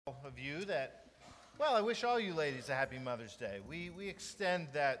Of you that, well, I wish all you ladies a happy Mother's Day. We extend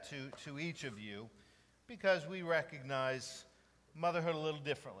that to each of you because we recognize motherhood a little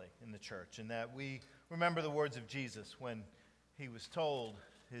differently in the church, and that we remember the words of Jesus when he was told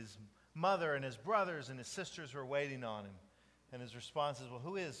his mother and his brothers and his sisters were waiting on him. And his response is, well,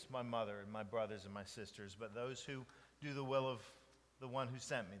 who is my mother and my brothers and my sisters but those who do the will of the one who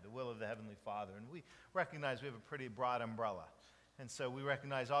sent me, the will of the Heavenly Father? And we recognize we have a pretty broad umbrella. And so we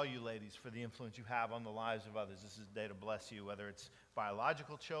recognize all you ladies for the influence you have on the lives of others. This is a day to bless you, whether it's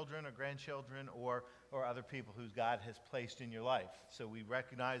biological children or grandchildren or other people who God has placed in your life. So we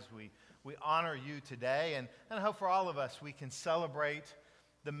recognize, we honor you today, and I hope for all of us we can celebrate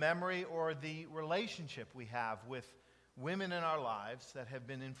the memory or the relationship we have with women in our lives that have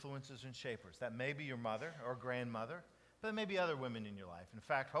been influencers and shapers. That may be your mother or grandmother, but there may be other women in your life. In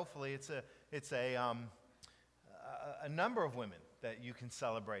fact, hopefully it's a number of women that you can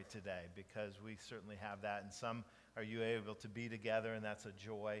celebrate today, because we certainly have that, and some are you able to be together, and that's a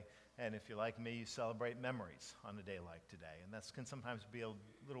joy. And if you're like me, you celebrate memories on a day like today, and that can sometimes be a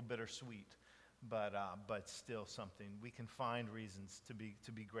little bittersweet, but still something we can find reasons to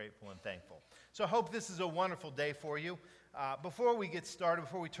be grateful and thankful. So I hope this is a wonderful day for you. Before we get started,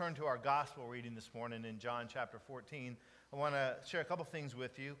 before we turn to our gospel reading this morning in John chapter 14, I want to share a couple things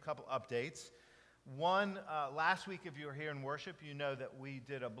with you, a couple updates. One, last week, if you were here in worship, you know that we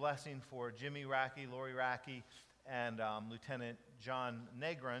did a blessing for Jimmy Racky, Lori Racky, and Lieutenant John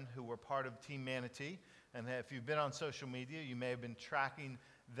Negron, who were part of Team Manatee. And if you've been on social media, you may have been tracking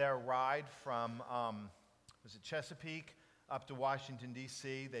their ride from, was it Chesapeake, up to Washington,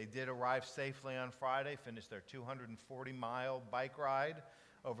 D.C. They did arrive safely on Friday, finished their 240-mile bike ride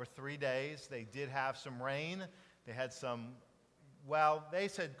over 3 days. They did have some rain. They had some, well, they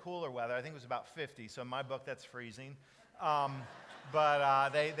said cooler weather. I think it was about 50, so in my book that's freezing. But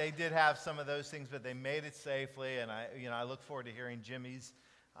they did have some of those things, but they made it safely, and I look forward to hearing Jimmy's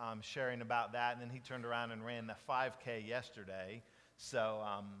sharing about that. And then he turned around and ran the 5K yesterday. So,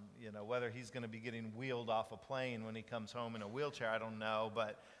 whether he's going to be getting wheeled off a plane when he comes home in a wheelchair, I don't know.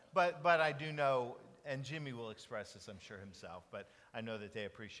 But I do know, and Jimmy will express this, I'm sure, himself, but I know that they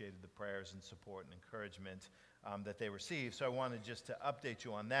appreciated the prayers and support and encouragement that they received. So I wanted just to update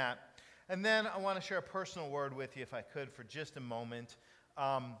you on that. And then I want to share a personal word with you, if I could, for just a moment.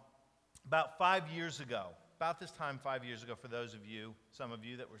 About 5 years ago, about this time 5 years ago, for those of you, some of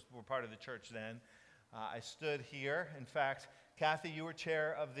you that were part of the church then, I stood here. In fact, Kathy, you were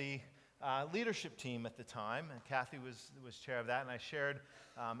chair of the leadership team at the time, and Kathy was chair of that, and I shared,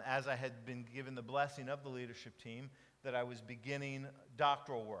 as I had been given the blessing of the leadership team, that I was beginning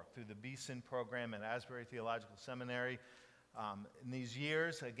doctoral work through the BSIN program at Asbury Theological Seminary. In these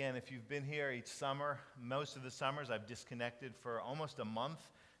years, again, if you've been here each summer, most of the summers I've disconnected for almost a month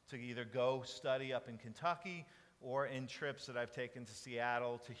to either go study up in Kentucky or in trips that I've taken to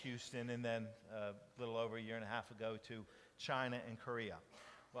Seattle, to Houston, and then a little over a year and a half ago to China and Korea.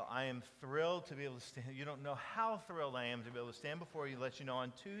 Well, I am thrilled to be able to stand. You don't know how thrilled I am to be able to stand before you, let you know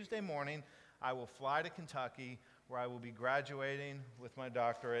on Tuesday morning I will fly to Kentucky, where I will be graduating with my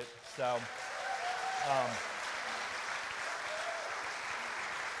doctorate. So, don't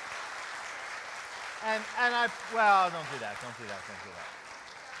do that.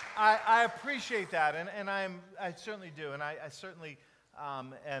 I appreciate that, and I certainly do, and I certainly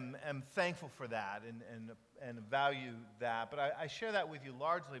am thankful for that and value that. But I share that with you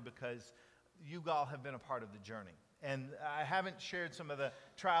largely because you all have been a part of the journey. And I haven't shared some of the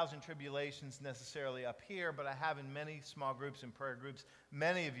trials and tribulations necessarily up here, but I have in many small groups and prayer groups.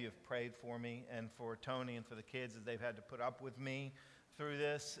 Many of you have prayed for me and for Tony and for the kids as they've had to put up with me through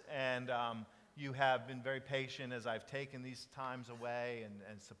this. And you have been very patient as I've taken these times away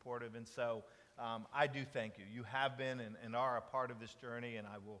and supportive. And so I do thank you. You have been and are a part of this journey, and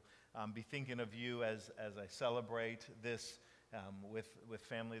I will be thinking of you as I celebrate this with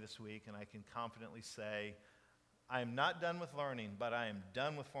family this week. And I can confidently say, I am not done with learning, but I am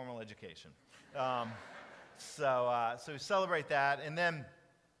done with formal education. So we celebrate that. And then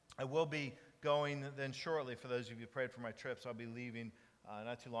I will be going then shortly, for those of you who prayed for my trips, I'll be leaving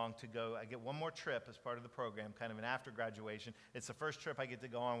not too long to go. I get one more trip as part of the program, kind of an after graduation. It's the first trip I get to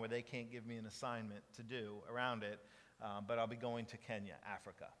go on where they can't give me an assignment to do around it. But I'll be going to Kenya,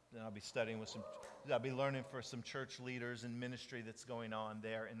 Africa. And I'll be learning for some church leaders and ministry that's going on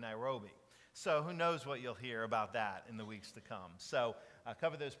there in Nairobi. So who knows what you'll hear about that in the weeks to come. So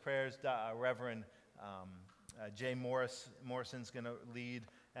cover those prayers. Reverend Jay Morrison's going to lead,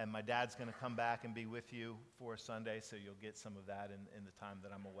 and my dad's going to come back and be with you for Sunday, so you'll get some of that in the time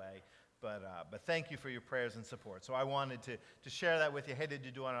that I'm away. But thank you for your prayers and support. So I wanted to share that with you. I hated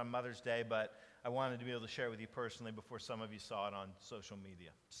to do it on Mother's Day, but I wanted to be able to share it with you personally before some of you saw it on social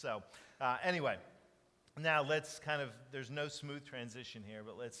media. So anyway, now there's no smooth transition here,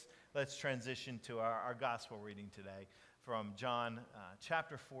 but let's transition to our gospel reading today from John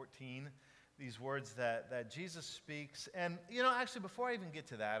chapter 14. These words that Jesus speaks. And, actually, before I even get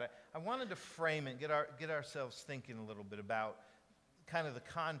to that, I wanted to frame it, get ourselves thinking a little bit about kind of the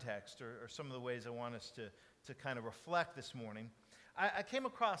context or some of the ways I want us to kind of reflect this morning. I came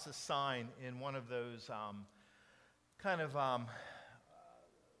across a sign in one of those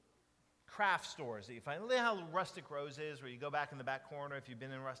craft stores that you find. Look how Rustic Rose is, where you go back in the back corner if you've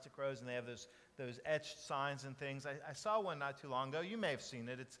been in Rustic Rose, and they have those etched signs and things. I saw one not too long ago. You may have seen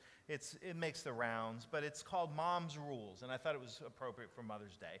it. It makes the rounds, but it's called Mom's Rules, and I thought it was appropriate for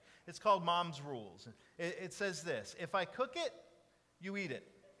Mother's Day. It's called Mom's Rules. It says this: if I cook it, you eat it.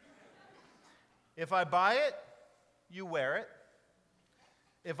 If I buy it, you wear it.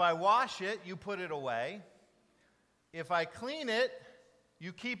 If I wash it, you put it away. If I clean it,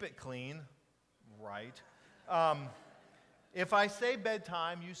 you keep it clean. Right. If I say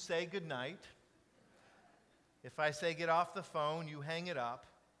bedtime, you say goodnight. If I say get off the phone, you hang it up.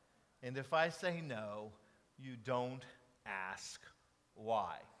 And if I say no, you don't ask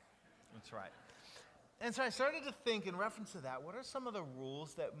why. That's right. And so I started to think in reference to that, what are some of the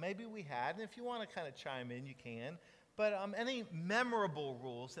rules that maybe we had? And if you want to kind of chime in, you can. But any memorable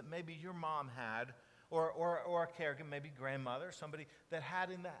rules that maybe your mom had, or a caregiver, maybe grandmother, somebody that had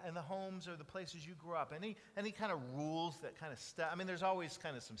in the homes or the places you grew up. Any kind of rules that kind of there's always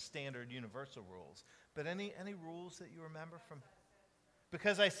kind of some standard universal rules. But any rules that you remember from?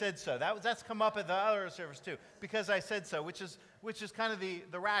 Because I said so. That's come up at the other service too. Because I said so, which is kind of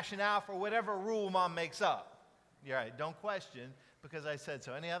the rationale for whatever rule Mom makes up. You're right. Don't question. Because I said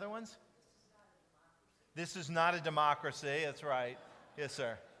so. Any other ones? This is not a democracy. That's right. Yes,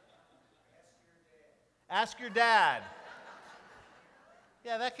 sir. Ask your dad.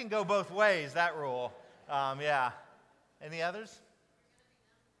 Yeah, that can go both ways, that rule. Yeah. Any others?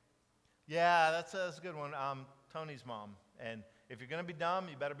 Yeah, that's a good one. Tony's mom. And if you're going to be dumb,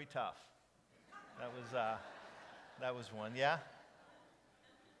 you better be tough. That was one. Yeah?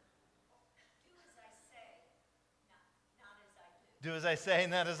 Do as I say,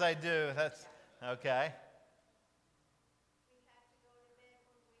 not as I do. That's okay.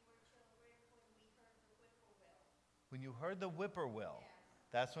 When you heard the whippoorwill,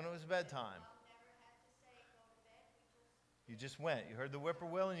 that's when it was bedtime. You just went. You heard the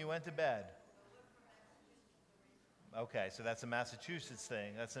whippoorwill and you went to bed. Okay, so that's a Massachusetts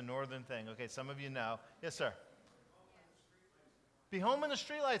thing. That's a northern thing. Okay, some of you know. Yes, sir. Be home when the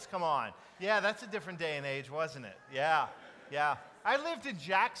streetlights come on. Yeah, that's a different day and age, wasn't it? Yeah. I lived in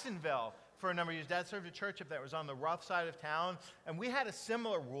Jacksonville for a number of years. Dad served a church up there. It was on the rough side of town, and we had a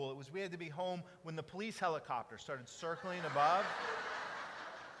similar rule. It was we had to be home when the police helicopter started circling above.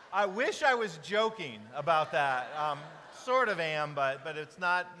 I wish I was joking about that. Sort of am, but it's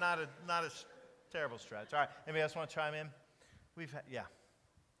not a terrible stretch. All right, anybody else want to chime in? Yeah.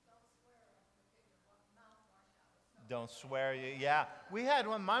 Don't swear. Yeah, we had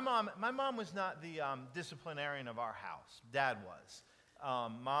one. My mom was not the disciplinarian of our house. Dad was.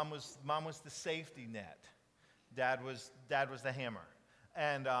 Mom was the safety net. Dad was the hammer,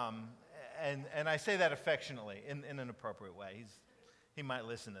 and I say that affectionately in an appropriate way. He might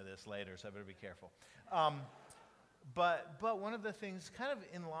listen to this later, so I better be careful. But one of the things kind of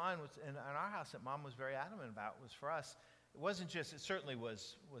in line with in our house that Mom was very adamant about was for us. It certainly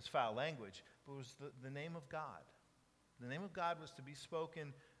was foul language, but it was the name of God. The name of God was to be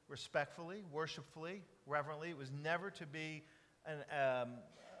spoken respectfully, worshipfully, reverently. It was never to be an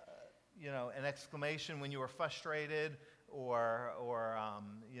exclamation when you were frustrated, or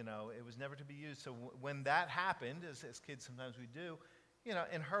it was never to be used. So when that happened, as kids sometimes we do,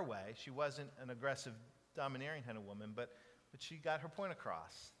 in her way, she wasn't an aggressive, domineering kind of woman, but she got her point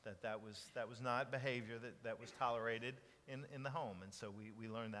across that was not behavior that was tolerated in the home, and so we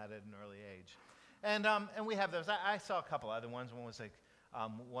learned that at an early age. And we have those. I saw a couple other ones. One was like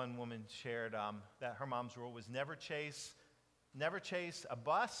one woman shared that her mom's rule was never chase a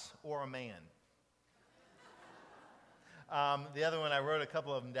bus or a man. The other one, I wrote a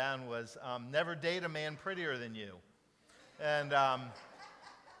couple of them down, was never date a man prettier than you. And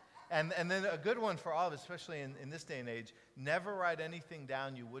then a good one for all of us, especially in this day and age, never write anything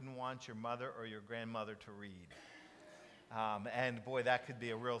down you wouldn't want your mother or your grandmother to read. And boy, that could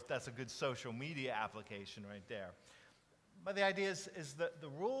be that's a good social media application right there. But the idea is the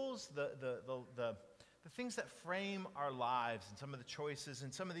rules, the the things that frame our lives and some of the choices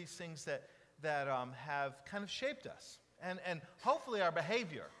and some of these things that have kind of shaped us and hopefully our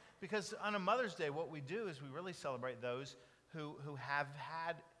behavior. Because on a Mother's Day, what we do is we really celebrate those who have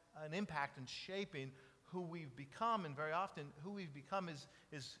had an impact in shaping who we've become, and very often who we've become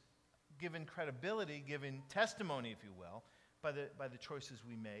is given credibility, given testimony, if you will, by the choices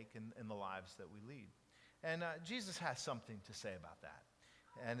we make and the lives that we lead. And Jesus has something to say about that.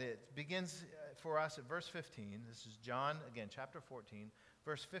 And it begins for us at verse 15. This is John, again, chapter 14,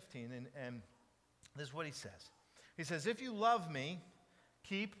 verse 15, and this is what he says. He says, "If you love me,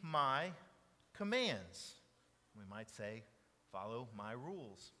 keep my commands." We might say, follow my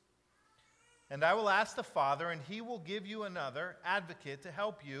rules. "And I will ask the Father, and he will give you another advocate to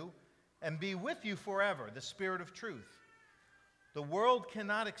help you and be with you forever, the Spirit of truth. The world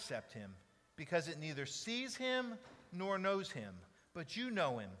cannot accept him because it neither sees him nor knows him, but you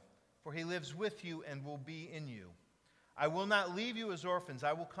know him, for he lives with you and will be in you. I will not leave you as orphans,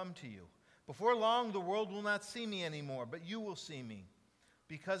 I will come to you. Before long, the world will not see me anymore, but you will see me.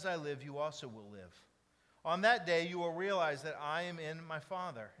 Because I live, you also will live. On that day, you will realize that I am in my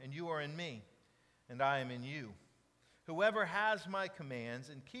Father, and you are in me, and I am in you. Whoever has my commands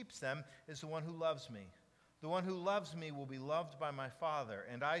and keeps them is the one who loves me. The one who loves me will be loved by my Father,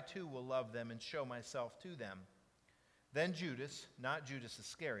 and I too will love them and show myself to them." Then Judas, not Judas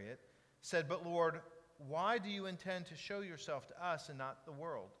Iscariot, said, "But Lord, why do you intend to show yourself to us and not the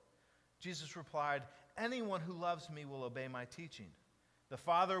world?" Jesus replied, "Anyone who loves me will obey my teaching. The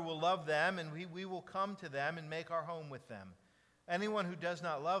Father will love them, and we will come to them and make our home with them. Anyone who does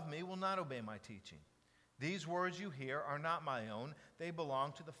not love me will not obey my teaching. These words you hear are not my own. They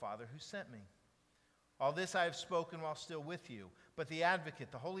belong to the Father who sent me. All this I have spoken while still with you, but the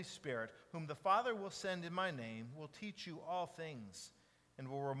Advocate, the Holy Spirit, whom the Father will send in my name, will teach you all things and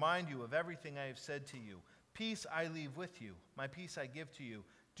will remind you of everything I have said to you. Peace I leave with you. My peace I give to you.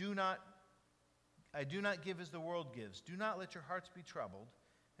 I do not give as the world gives. Do not let your hearts be troubled,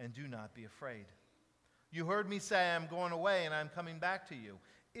 and do not be afraid. You heard me say I am going away and I am coming back to you.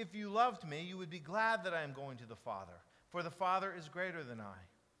 If you loved me, you would be glad that I am going to the Father, for the Father is greater than I.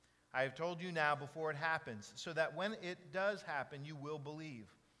 I have told you now before it happens, so that when it does happen, you will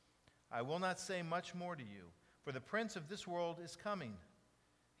believe. I will not say much more to you, for the prince of this world is coming.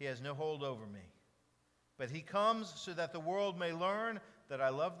 He has no hold over me. But he comes so that the world may learn that I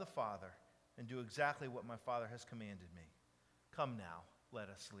love the Father and do exactly what my Father has commanded me. Come now, let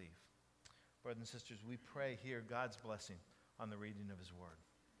us leave." Brothers and sisters, we pray here God's blessing on the reading of his word.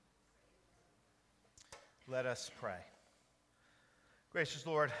 Let us pray. Gracious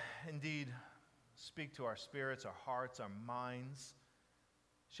Lord, indeed, speak to our spirits, our hearts, our minds.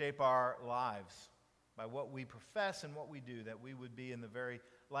 Shape our lives by what we profess and what we do, that we would be in the very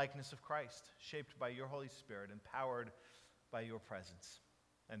likeness of Christ, shaped by your Holy Spirit, empowered by your presence,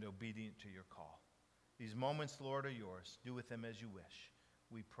 and obedient to your call. These moments, Lord, are yours. Do with them as you wish.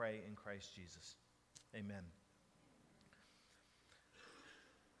 We pray in Christ Jesus. Amen.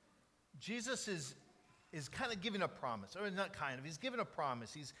 Jesus is kind of giving a promise, or not kind of, he's giving a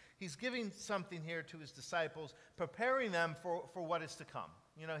promise. He's giving something here to his disciples, preparing them for what is to come.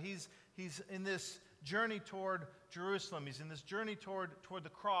 You know, he's in this journey toward Jerusalem. He's in this journey toward the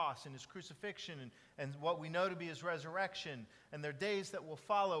cross and his crucifixion and what we know to be his resurrection and their days that will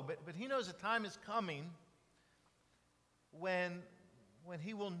follow. But he knows a time is coming when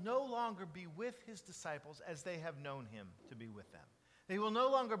he will no longer be with his disciples as they have known him to be with them. He will no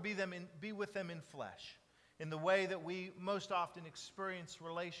longer be with them in flesh, in the way that we most often experience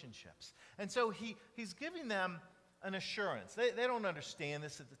relationships. And so he's giving them an assurance. They don't understand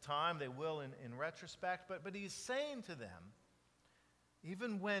this at the time. They will in retrospect. But he's saying to them,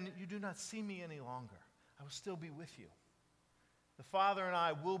 even when you do not see me any longer, I will still be with you. The Father and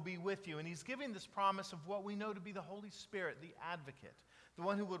I will be with you. And he's giving this promise of what we know to be the Holy Spirit, the Advocate, the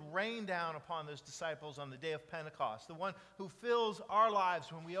one who would rain down upon those disciples on the day of Pentecost, the one who fills our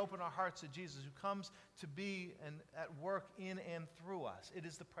lives when we open our hearts to Jesus, who comes to be at work in and through us. It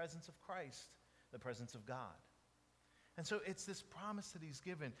is the presence of Christ, the presence of God. And so it's this promise that he's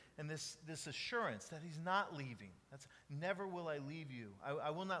given and this assurance that he's not leaving. That's never will I leave you. I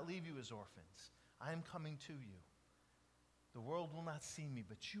will not leave you as orphans. I am coming to you. The world will not see me,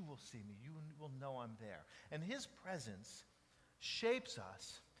 but you will see me. You will know I'm there. And his presence shapes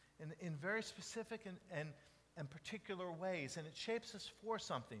us in very specific and particular ways. And it shapes us for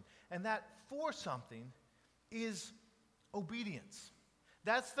something. And that for something is obedience.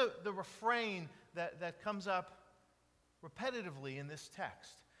 That's the refrain that comes up repetitively in this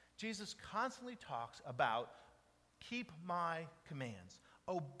text. Jesus constantly talks about keep my commands,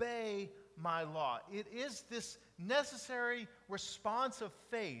 obey my law. It is this necessary response of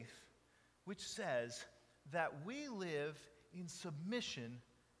faith which says that we live in submission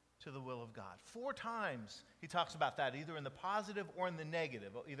to the will of God. 4 times he talks about that, either in the positive or in the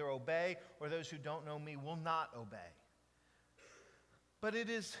negative. Either obey, or those who don't know me will not obey. But it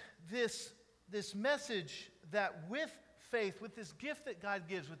is this message that with faith, with this gift that God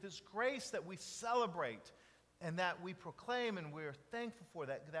gives, with this grace that we celebrate and that we proclaim and we're thankful for,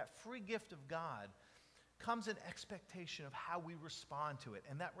 that free gift of God, comes an expectation of how we respond to it.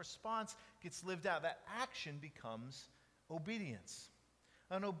 And that response gets lived out. That action becomes obedience.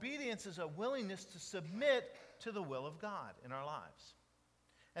 And obedience is a willingness to submit to the will of God in our lives.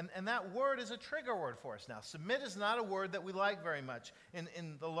 And that word is a trigger word for us now. Submit is not a word that we like very much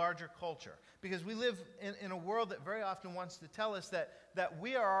in the larger culture, because we live in a world that very often wants to tell us that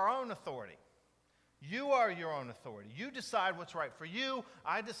we are our own authority. You are your own authority. You decide what's right for you.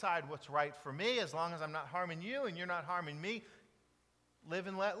 I decide what's right for me. As long as I'm not harming you and you're not harming me, live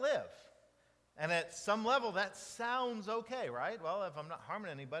and let live. And at some level, that sounds okay, right? Well, if I'm not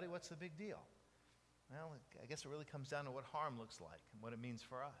harming anybody, what's the big deal? Well, I guess it really comes down to what harm looks like and what it means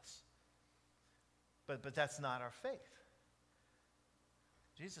for us. But that's not our faith.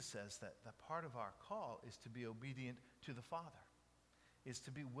 Jesus says that part of our call is to be obedient to the Father, is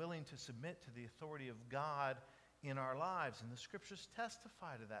to be willing to submit to the authority of God in our lives. And the Scriptures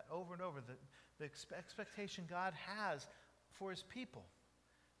testify to that over and over, the expectation God has for his people,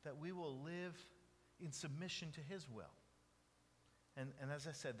 that we will live in submission to his will. And as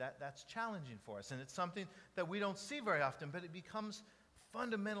I said, that's challenging for us. And it's something that we don't see very often, but it becomes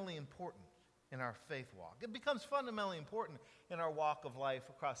fundamentally important in our faith walk. It becomes fundamentally important in our walk of life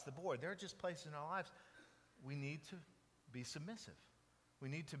across the board. There are just places in our lives we need to be submissive. We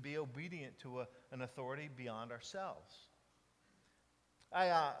need to be obedient to an authority beyond ourselves.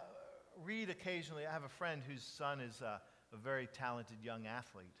 I read occasionally. I have a friend whose son is a very talented young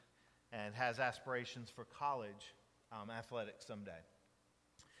athlete and has aspirations for college athletics someday.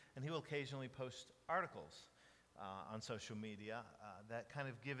 And he will occasionally post articles on social media that kind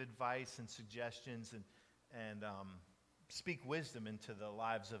of give advice and suggestions and speak wisdom into the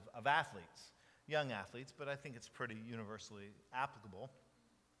lives of athletes, young athletes, but I think it's pretty universally applicable.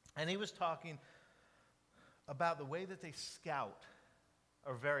 And he was talking about the way that they scout,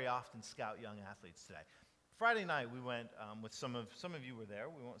 or very often scout, young athletes today. Friday night we went with some of you were there.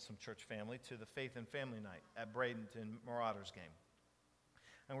 We went with some church family to the Faith and Family Night at Bradenton Marauders game.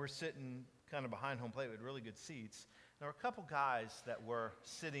 And we're sitting kind of behind home plate with really good seats. There were a couple guys that were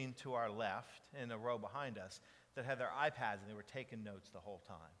sitting to our left in a row behind us that had their iPads and they were taking notes the whole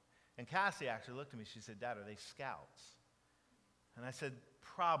time. And Cassie actually looked at me. She said, "Dad, are they scouts?" And I said,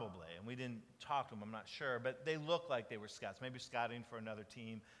 "Probably." And we didn't talk to them, I'm not sure, but they looked like they were scouts, maybe scouting for another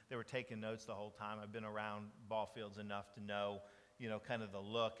team. They were taking notes the whole time. I've been around ball fields enough to know, kind of the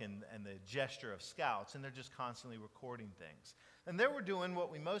look and the gesture of scouts, and they're just constantly recording things. And they were doing what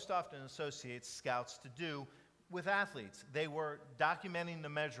we most often associate scouts to do with athletes. They were documenting the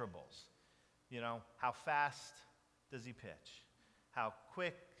measurables. How fast does he pitch? How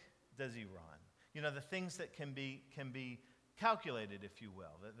quick does he run? The things that can be calculated, if you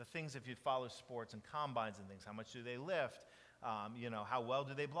will. The things, if you follow sports and combines and things, how much do they lift? How well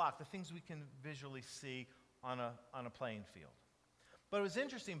do they block? The things we can visually see on a playing field. But it was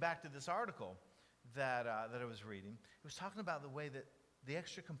interesting, back to this article that I was reading, it was talking about the way that the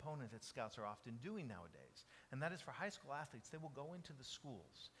extra component that scouts are often doing nowadays, and that is for high school athletes. They will go into the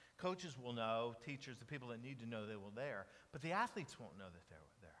schools. Coaches will know, teachers, the people that need to know they were there, but the athletes won't know that they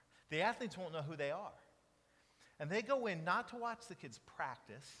were there. The athletes won't know who they are. And they go in not to watch the kids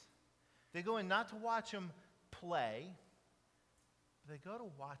practice. They go in not to watch them play. They go to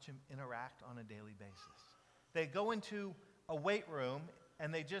watch them interact on a daily basis. They go into a weight room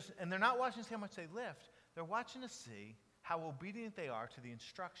and they're not watching to see how much they lift. They're watching to see how obedient they are to the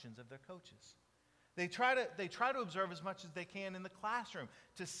instructions of their coaches. They try to observe as much as they can in the classroom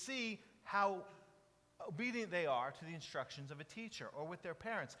to see how obedient they are to the instructions of a teacher or with their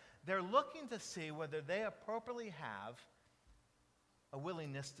parents. They're looking to see whether they appropriately have a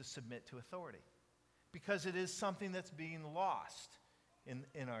willingness to submit to authority, because it is something that's being lost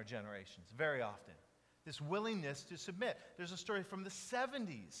in our generations very often, this willingness to submit. There's a story from the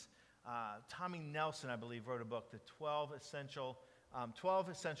 70s. Tommy Nelson, I believe, wrote a book, The 12 Essential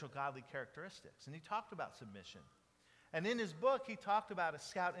Godly Characteristics, and he talked about submission. And in his book, he talked about a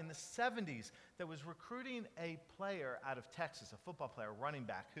scout in the 70s that was recruiting a player out of Texas, a football player, running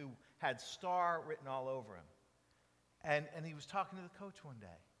back, who had star written all over him. And he was talking to the coach one day.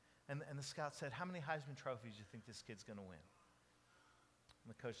 And the scout said, "How many Heisman trophies do you think this kid's going to win?"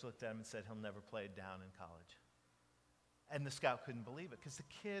 And the coach looked at him and said, he'll never play it down in college. And the scout couldn't believe it because the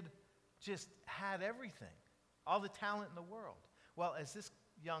kid just had everything, all the talent in the world. Well, as this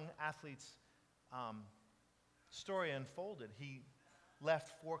young athlete's story unfolded, he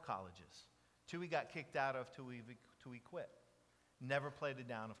left 4 colleges. 2 he got kicked out of, 2 he quit. Never played a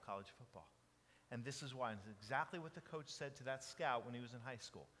down of college football. And this is why. And it's exactly what the coach said to that scout when he was in high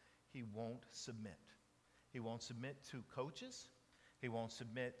school. He won't submit. He won't submit to coaches. He won't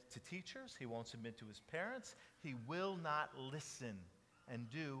submit to teachers. He won't submit to his parents. He will not listen and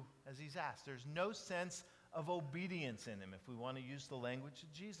do as he's asked. There's no sense of obedience in him, if we want to use the language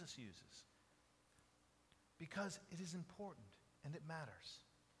that Jesus uses. Because it is important and it matters.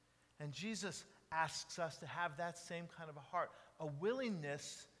 And Jesus asks us to have that same kind of a heart, a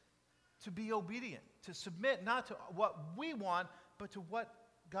willingness to be obedient, to submit not to what we want, but to what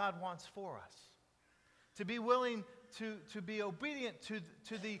God wants for us. To be willing to be obedient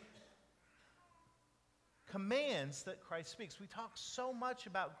to the commands that Christ speaks. We talk so much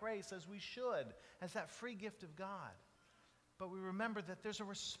about grace, as we should, as that free gift of God. But we remember that there's a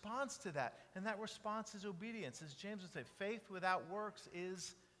response to that, and that response is obedience. As James would say, faith without works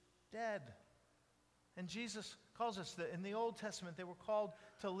is dead. And Jesus calls us that in the Old Testament, they were called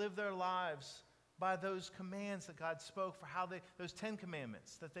to live their lives by those commands that God spoke for those 10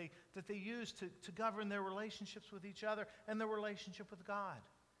 commandments that they used to govern their relationships with each other and their relationship with God.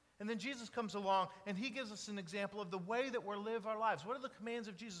 And then Jesus comes along and he gives us an example of the way that we live our lives. What are the commands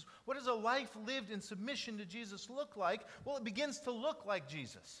of Jesus? What does a life lived in submission to Jesus look like? Well, it begins to look like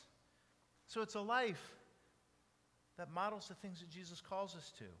Jesus. So it's a life that models the things that Jesus calls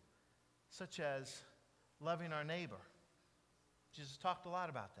us to, such as loving our neighbor. Jesus talked a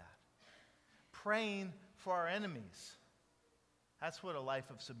lot about that. Praying for our enemies. That's what a life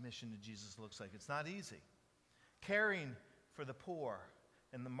of submission to Jesus looks like. It's not easy. Caring for the poor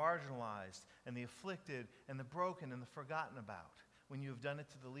and the marginalized and the afflicted and the broken and the forgotten about. When you have done it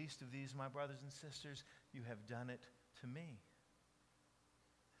to the least of these, my brothers and sisters, you have done it to me.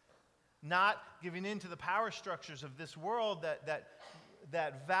 Not giving in to the power structures of this world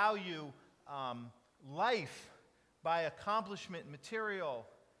that value life by accomplishment, material,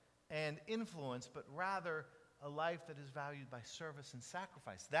 and influence, but rather a life that is valued by service and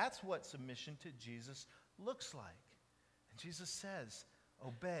sacrifice. That's what submission to Jesus looks like. And Jesus says,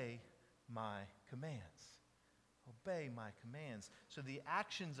 obey my commands. Obey my commands. So the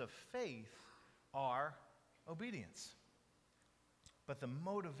actions of faith are obedience. But the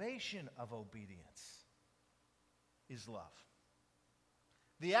motivation of obedience is love.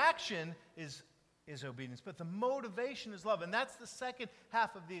 The action is obedience, but the motivation is love. And that's the second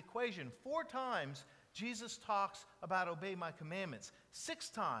half of the equation. 4 times Jesus talks about obey my commandments. 6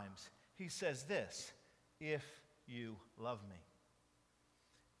 times he says this, if you love me.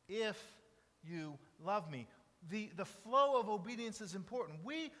 If you love me. The flow of obedience is important.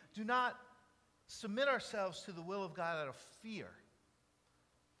 We do not submit ourselves to the will of God out of fear.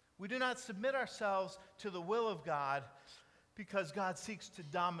 We do not submit ourselves to the will of God because God seeks to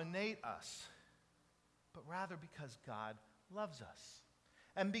dominate us, but rather because God loves us.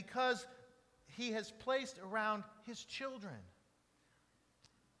 And because he has placed around his children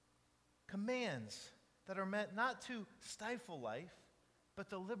commands that are meant not to stifle life, but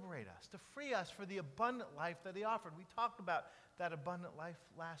to liberate us, to free us for the abundant life that he offered. We talked about that abundant life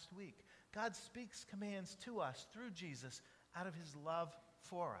last week. God speaks commands to us through Jesus out of his love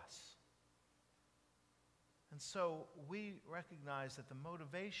for us. And so we recognize that the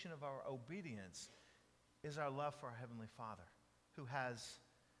motivation of our obedience is our love for our Heavenly Father, who has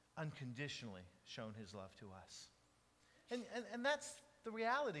unconditionally shown his love to us. And that's the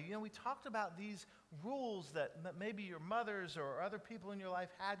reality. You know, we talked about these rules that maybe your mothers or other people in your life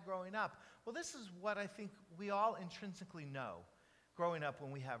had growing up. Well, this is what I think we all intrinsically know growing up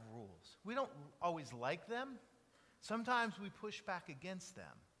when we have rules. We don't always like them. Sometimes we push back against them.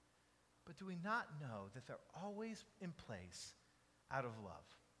 But do we not know that they're always in place out of love?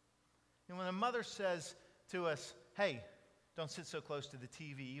 And when a mother says to us, hey, don't sit so close to the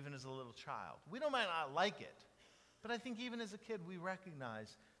TV, even as a little child, we might not like it. But I think even as a kid, we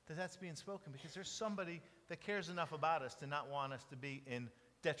recognize that that's being spoken because there's somebody that cares enough about us to not want us to be in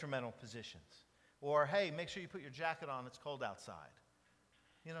detrimental positions. Or, hey, make sure you put your jacket on, it's cold outside.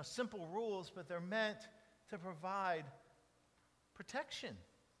 You know, simple rules, but they're meant to provide protection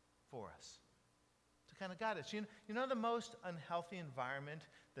for us, to kind of guide us. You know the most unhealthy environment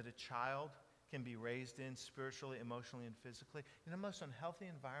that a child can be raised in spiritually, emotionally, and physically? You know the most unhealthy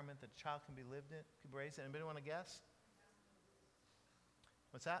environment that a child can be raised in? Anybody want to guess?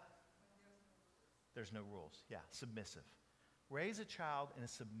 What's that? There's no rules. Yeah, submissive. Raise a child in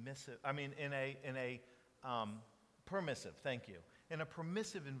a permissive, thank you, in a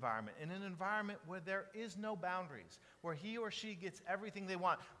permissive environment, in an environment where there is no boundaries, where he or she gets everything they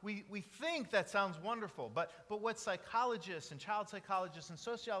want. We think that sounds wonderful, but what psychologists and child psychologists and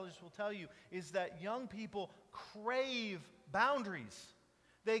sociologists will tell you is that young people crave boundaries.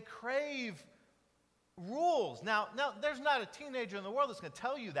 They crave rules. Now, there's not a teenager in the world that's going to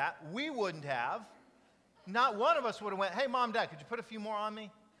tell you that. We wouldn't have. Not one of us would have went, hey, Mom, Dad, could you put a few more on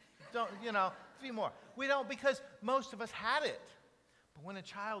me? A few more. We don't, because most of us had it. But when a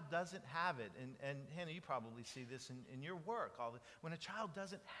child doesn't have it, and Hannah, you probably see this in your work, when a child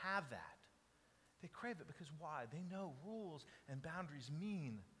doesn't have that, they crave it because why? They know rules and boundaries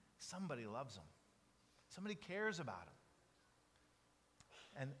mean somebody loves them. Somebody cares about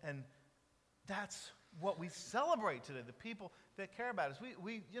them. And that's what we celebrate today, the people that care about us.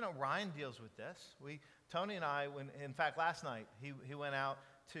 Ryan deals with this. Tony and I, in fact, last night, he went out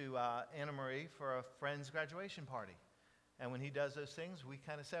to Anna Marie for a friend's graduation party. And when he does those things, we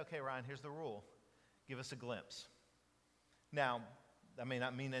kind of say, okay, Ryan, here's the rule. Give us a glimpse. Now, that may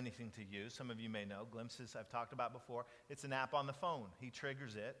not mean anything to you. Some of you may know. Glimpses I've talked about before. It's an app on the phone. He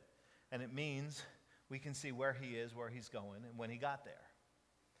triggers it, and it means we can see where he is, where he's going, and when he got there.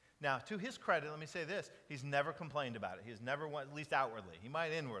 Now, to his credit, let me say this. He's never complained about it. He's never, at least outwardly. He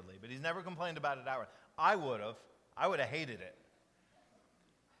might inwardly, but he's never complained about it outwardly. I would have hated it.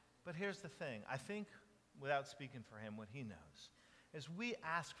 But here's the thing. I think, without speaking for him, what he knows is we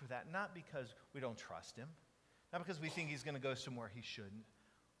ask for that not because we don't trust him, not because we think he's going to go somewhere he shouldn't.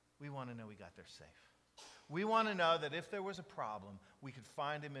 We want to know he got there safe. We want to know that if there was a problem, we could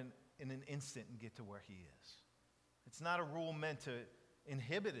find him in an instant and get to where he is. It's not a rule meant to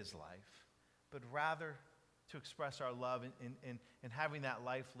inhibit his life, but rather to express our love in having that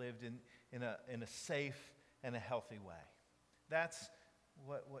life lived in a safe and a healthy way. That's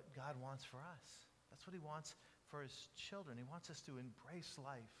what God wants for us. That's what he wants for his children. He wants us to embrace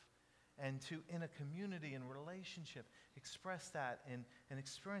life and to, in a community and relationship, express that and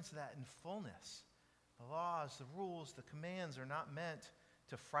experience that in fullness. The laws, the rules, the commands are not meant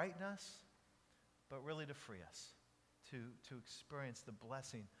to frighten us, but really to free us, to experience the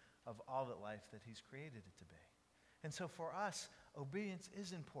blessing of all that life that he's created it to be. And so for us, obedience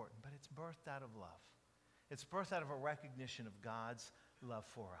is important, but it's birthed out of love. It's birthed out of a recognition of God's love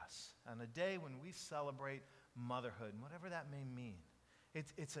for us. On a day when we celebrate motherhood, and whatever that may mean,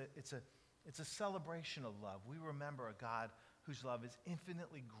 it's a celebration of love. We remember a God whose love is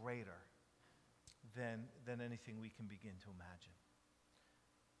infinitely greater than anything we can begin to imagine.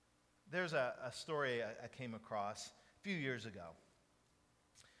 There's a story I came across a few years ago,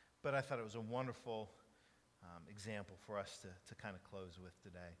 but I thought it was a wonderful example for us to kind of close with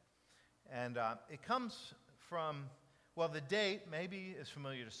today. And it comes from, well, the date maybe is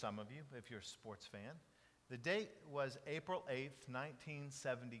familiar to some of you if you're a sports fan. The date was April 8th,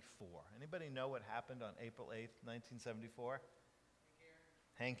 1974. Anybody know what happened on April 8th, 1974?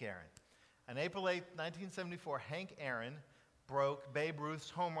 Hank Aaron. On April 8th, 1974, Hank Aaron broke Babe Ruth's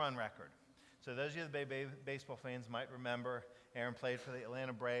home run record. So those of you that baseball fans might remember, Aaron played for the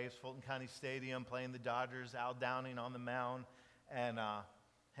Atlanta Braves, Fulton County Stadium, playing the Dodgers, Al Downing on the mound, and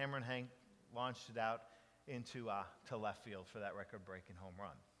Hammer and Hank launched it out into to left field for that record-breaking home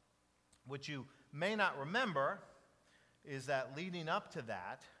run. What you may not remember is that leading up to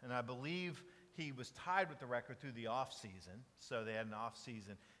that, and I believe he was tied with the record through the off-season, so they had an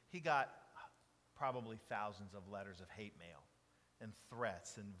off-season, he got probably thousands of letters of hate mail and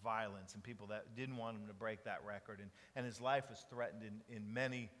threats and violence and people that didn't want him to break that record. And his life was threatened in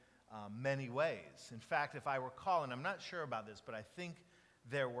many ways. In fact, if I recall, and I'm not sure about this, but I think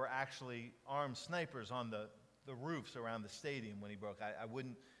there were actually armed snipers on the roofs around the stadium when he broke. I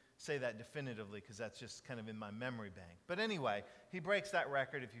wouldn't say that definitively because that's just kind of in my memory bank. But anyway, he breaks that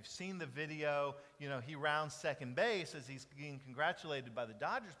record. If you've seen the video, he rounds second base as he's being congratulated by the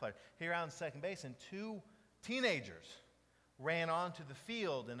Dodgers player. He rounds second base, and two teenagers ran onto the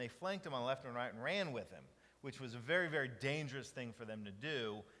field, and they flanked him on left and right and ran with him, which was a very, very dangerous thing for them to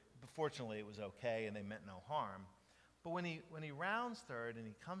do. But fortunately, it was okay, and they meant no harm. But when he rounds third and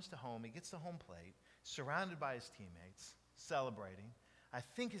he comes to home, he gets to home plate, surrounded by his teammates, celebrating. I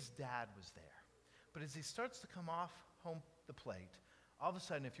think his dad was there. But as he starts to come off home the plate, all of a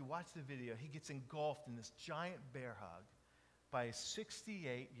sudden, if you watch the video, he gets engulfed in this giant bear hug by his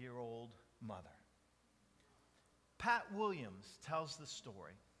 68-year-old mother. Pat Williams tells the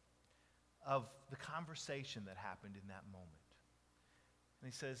story of the conversation that happened in that moment.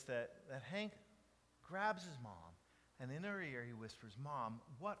 And he says that Hank grabs his mom, and in her ear he whispers, "Mom,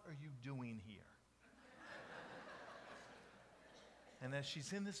 what are you doing here?" And as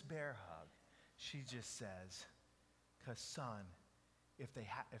she's in this bear hug, she just says, because son, if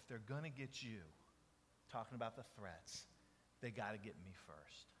they're going to get you, talking about the threats, they got to get me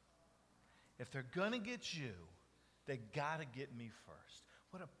first. If they're going to get you, they got to get me first.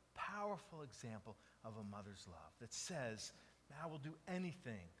 What a powerful example of a mother's love that says, I will do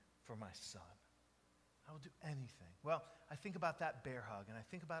anything for my son. I will do anything. Well, I think about that bear hug, and I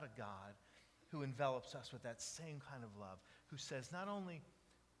think about a God who envelops us with that same kind of love, who says, not only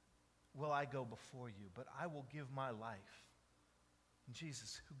will I go before you, but I will give my life. And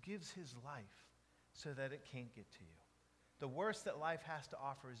Jesus, who gives his life so that it can't get to you. The worst that life has to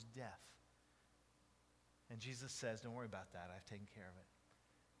offer is death. And Jesus says, don't worry about that. I've taken care of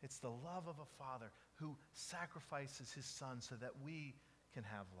it. It's the love of a father who sacrifices his son so that we can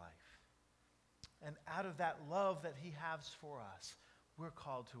have life. And out of that love that he has for us, we're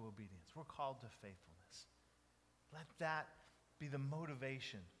called to obedience. We're called to faithfulness. Let that be the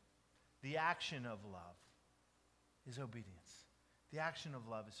motivation. The action of love is obedience. The action of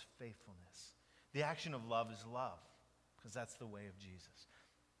love is faithfulness. The action of love is love, because that's the way of Jesus.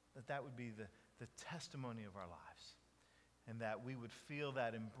 That would be the testimony of our lives. And that we would feel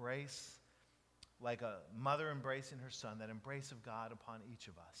that embrace, like a mother embracing her son, that embrace of God upon each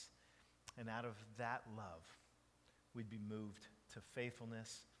of us. And out of that love, we'd be moved to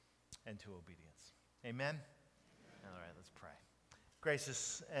faithfulness and to obedience. Amen? All right, let's pray.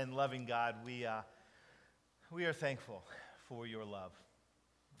 Gracious and loving God, we are thankful for your love.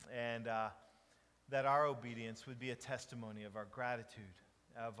 And that our obedience would be a testimony of our gratitude,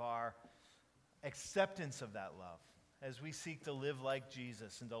 of our acceptance of that love, as we seek to live like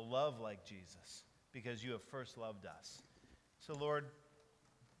Jesus and to love like Jesus, because you have first loved us. So, Lord,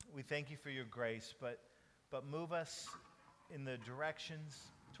 we thank you for your grace, but move us in the directions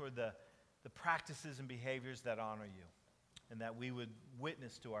toward the practices and behaviors that honor you, and that we would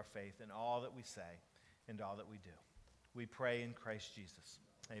witness to our faith in all that we say and all that we do. We pray in Christ Jesus.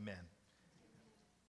 Amen.